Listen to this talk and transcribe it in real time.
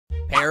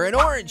Pear and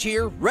Orange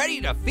here, ready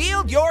to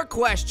field your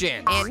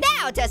questions. And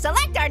now to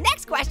select our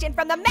next question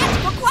from the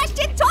magical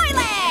question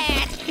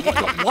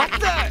toilet. What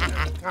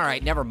the? All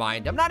right, never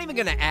mind. I'm not even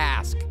gonna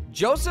ask.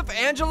 Joseph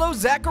Angelo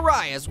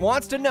Zacharias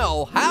wants to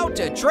know how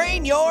to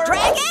train your...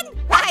 Dragon?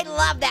 I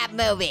love that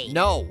movie.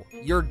 No,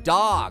 your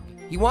dog.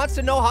 He wants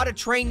to know how to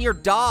train your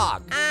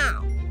dog.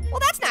 Oh, well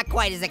that's not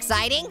quite as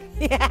exciting.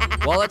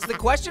 Well, it's the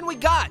question we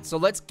got, so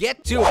let's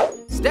get to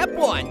it. Step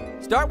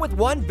 1, start with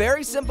one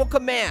very simple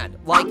command,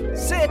 like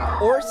sit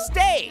or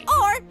stay.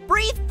 Or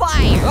breathe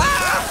fire.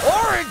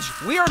 Ah,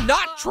 Orange, we are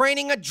not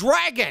training a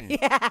dragon.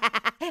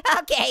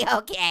 Okay.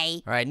 All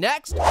right,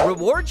 next,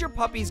 reward your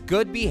puppy's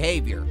good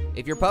behavior.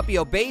 If your puppy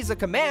obeys a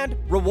command,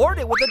 reward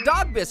it with a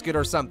dog biscuit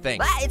or something.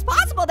 But it's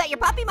possible that your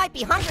puppy might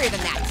be hungrier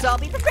than that, so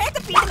be prepared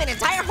to feed him an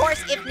entire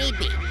horse if need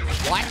be.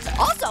 What?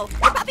 Also,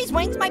 your puppy's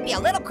wings might be a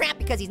little cramped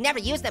because he's never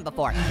used them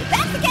before. If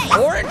that's the case...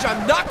 Orange,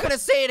 I'm not gonna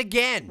say it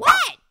again.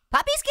 What?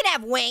 Puppies can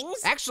have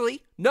wings?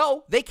 Actually,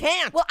 no, they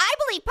can't. Well, I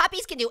believe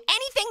puppies can do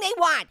anything they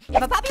want.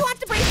 If a puppy wants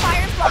to breathe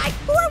fire and fly,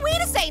 who are we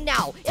to say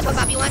no? If a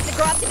puppy wants to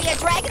grow up to be a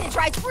dragon and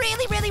tries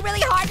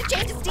really hard to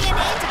change its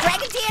DNA into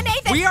dragon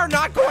DNA, then... We are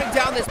not going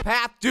down this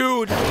path,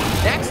 dude.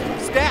 Next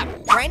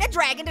step. Train a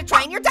dragon to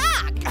train your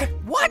dog.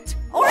 What?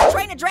 Or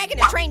train a dragon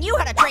to train you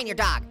how to train your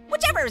dog.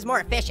 Whichever is more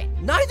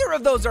efficient. Neither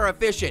of those are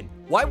efficient.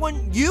 Why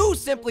wouldn't you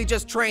simply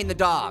just train the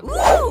dog?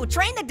 Ooh,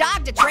 train the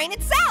dog to train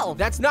itself.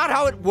 That's not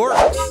how it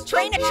works.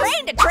 Train a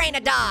train to train a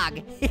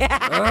dog.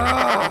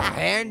 Ugh,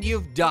 and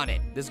you've done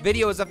it. This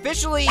video is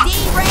officially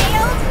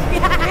derailed.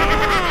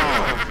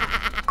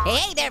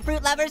 Hey there,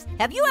 fruit lovers.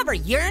 Have you ever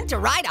yearned to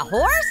ride a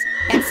horse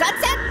at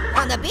sunset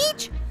on the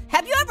beach?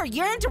 Have you ever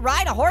yearned to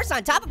ride a horse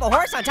on top of a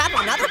horse on top of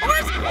another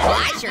horse? Well,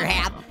 I sure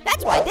have.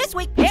 That's why this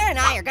week, Pear and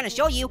I are gonna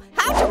show you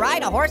how to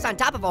ride a horse on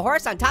top of a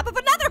horse on top of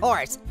another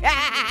horse.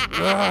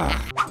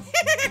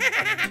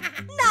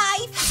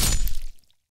 Knife.